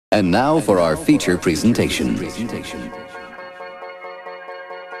And now for our feature presentation. Die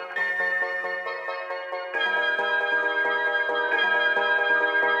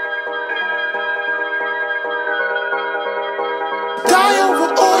over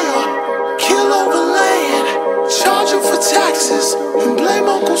oil, kill over land, charge for taxes, and blame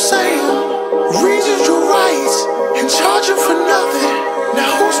Uncle Sam. Reasons your rights, and charge for nothing.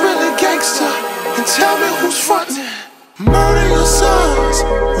 Now who's really gangster? And tell me who's frontin'? Murder your sons,